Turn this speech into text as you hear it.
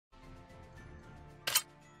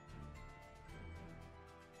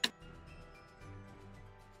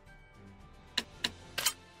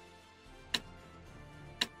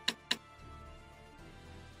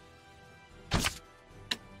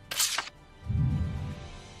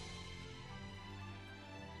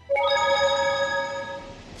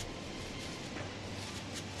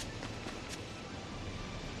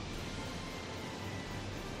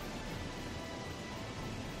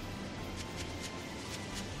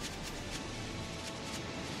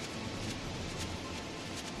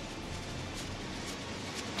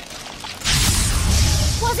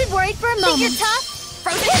worried for a moment. Think you're tough?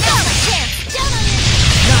 Frozen down a chance! Down on you!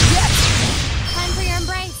 Not yet! Time for your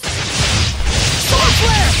embrace. Sword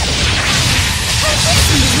flare!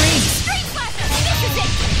 Street Slasher! This is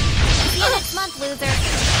it! See you next month, loser.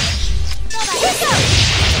 Here goes!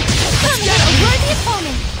 Come get a worthy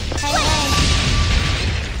opponent! Hey, hey.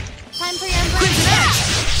 Time for your embrace. Crimson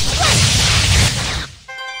Edge!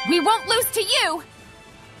 We won't lose to you!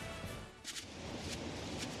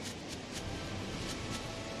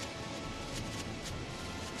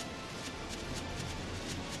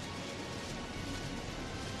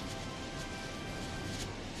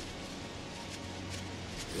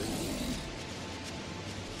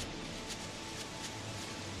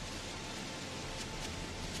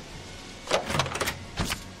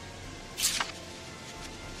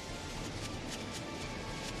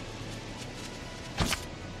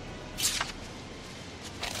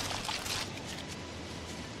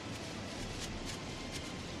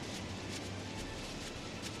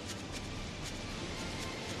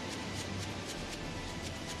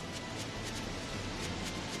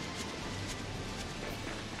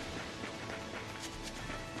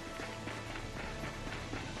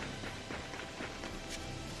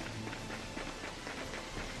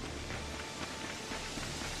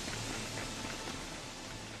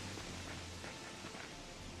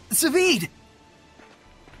 Zaveid!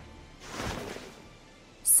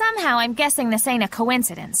 Somehow I'm guessing this ain't a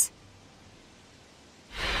coincidence.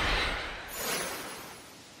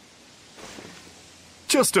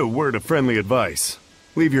 Just a word of friendly advice.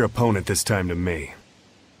 Leave your opponent this time to me.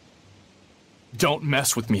 Don't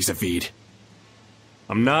mess with me, Zaveid.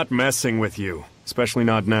 I'm not messing with you, especially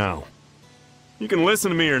not now. You can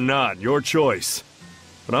listen to me or not, your choice.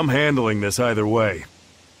 But I'm handling this either way.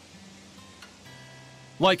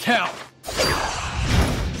 Like hell!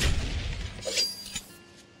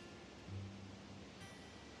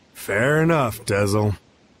 Fair enough, Dezel.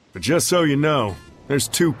 But just so you know, there's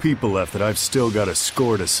 2 people left that I've still got a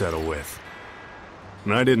score to settle with.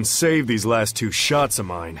 And I didn't save these last 2 shots of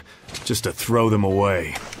mine just to throw them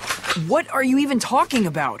away. What are you even talking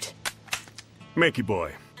about? Mickey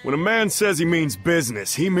boy, when a man says he means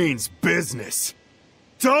business, he means business.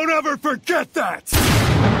 Don't ever forget that!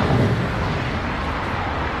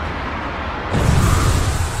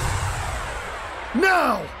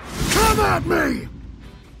 Now! Come at me!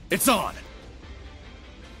 It's on!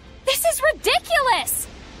 This is ridiculous!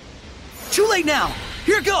 Too late now!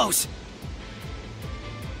 Here goes!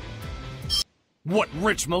 What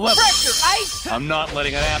rich malevolence! Pressure, ice! I'm not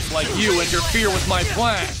letting an ass like you interfere with my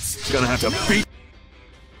plans! Gonna have to beat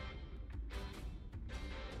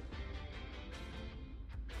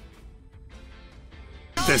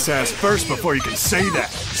this ass first before you can say that.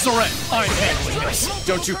 Soren, I'm handling this!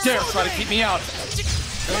 Don't you dare try to keep me out!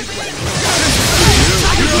 Dragon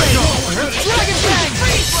Bang!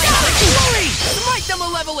 Glory! Smite the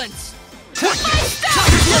malevolence! Tiger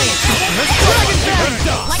Blade! Dragon Bang!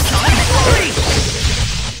 Glory!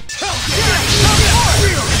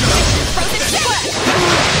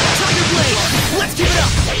 Tiger Blade! Let's keep it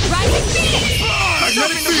up! Rising Phoenix!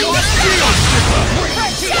 Magnetic field!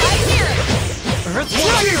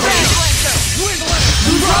 Dragon Bang!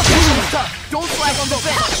 Lose off! Don't flag on the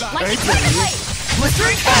fence!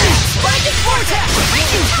 Blistering Fangs! Blinding Vortex!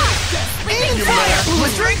 Aim and fire!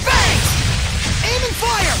 Blistering Fangs! Aim and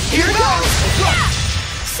fire! Here goes!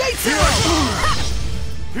 Say zero!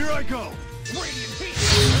 Here I go!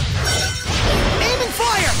 Aim and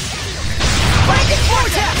fire! Blinding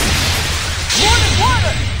Vortex! More than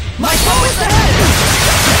water! My foe is ahead!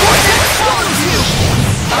 The Vortex swallows you!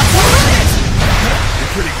 Up to limit!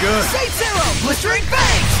 You're pretty good. Say zero! Blistering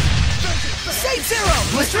Fangs! Say zero!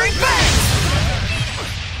 Blistering Fangs!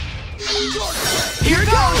 Here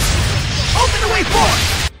goes! Open the way forward!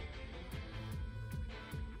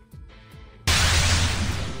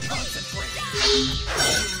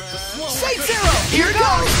 Say zero! Here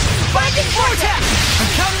goes! Binding Vortex! I'm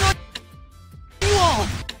counting on you all!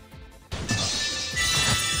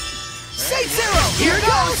 Say zero! Here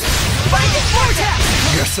goes! Binding Vortex!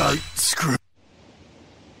 Guess I screwed.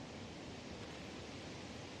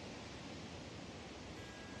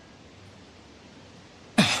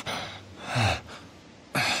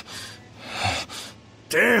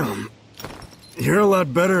 Damn! You're a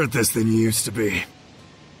lot better at this than you used to be.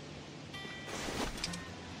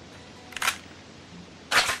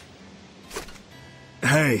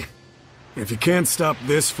 Hey, if you can't stop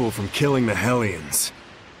this fool from killing the Hellions,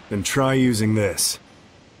 then try using this.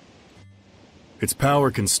 Its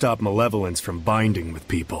power can stop malevolence from binding with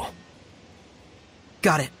people.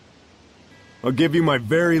 Got it. I'll give you my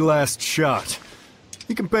very last shot.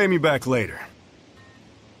 You can pay me back later.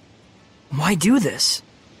 Why do this?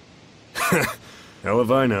 Hell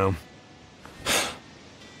if I know.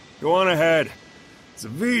 Go on ahead.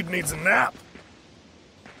 Zaveid needs a nap.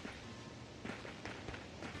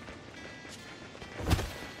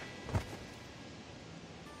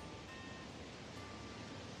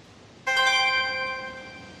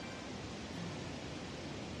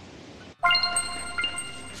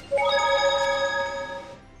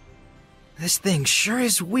 This thing sure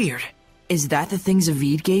is weird. Is that the thing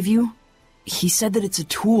Zaveid gave you? He said that it's a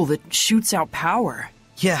tool that shoots out power.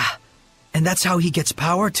 Yeah, and that's how he gets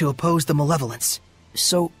power to oppose the malevolence.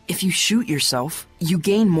 So, if you shoot yourself, you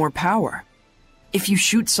gain more power. If you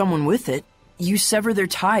shoot someone with it, you sever their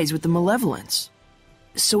ties with the malevolence.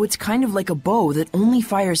 So it's kind of like a bow that only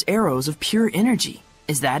fires arrows of pure energy.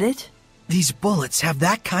 Is that it? These bullets have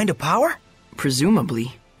that kind of power?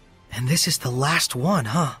 Presumably. And this is the last one,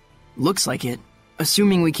 huh? Looks like it.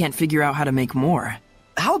 Assuming we can't figure out how to make more.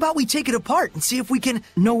 How about we take it apart and see if we can...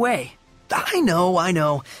 No way. I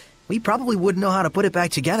know. We probably wouldn't know how to put it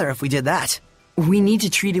back together if we did that. We need to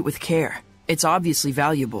treat it with care. It's obviously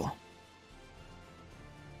valuable.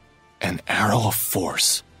 An arrow of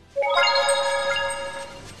force.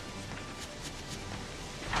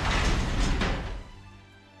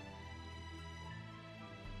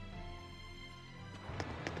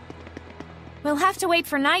 We'll have to wait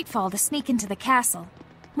for nightfall to sneak into the castle.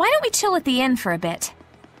 Why don't we chill at the inn for a bit?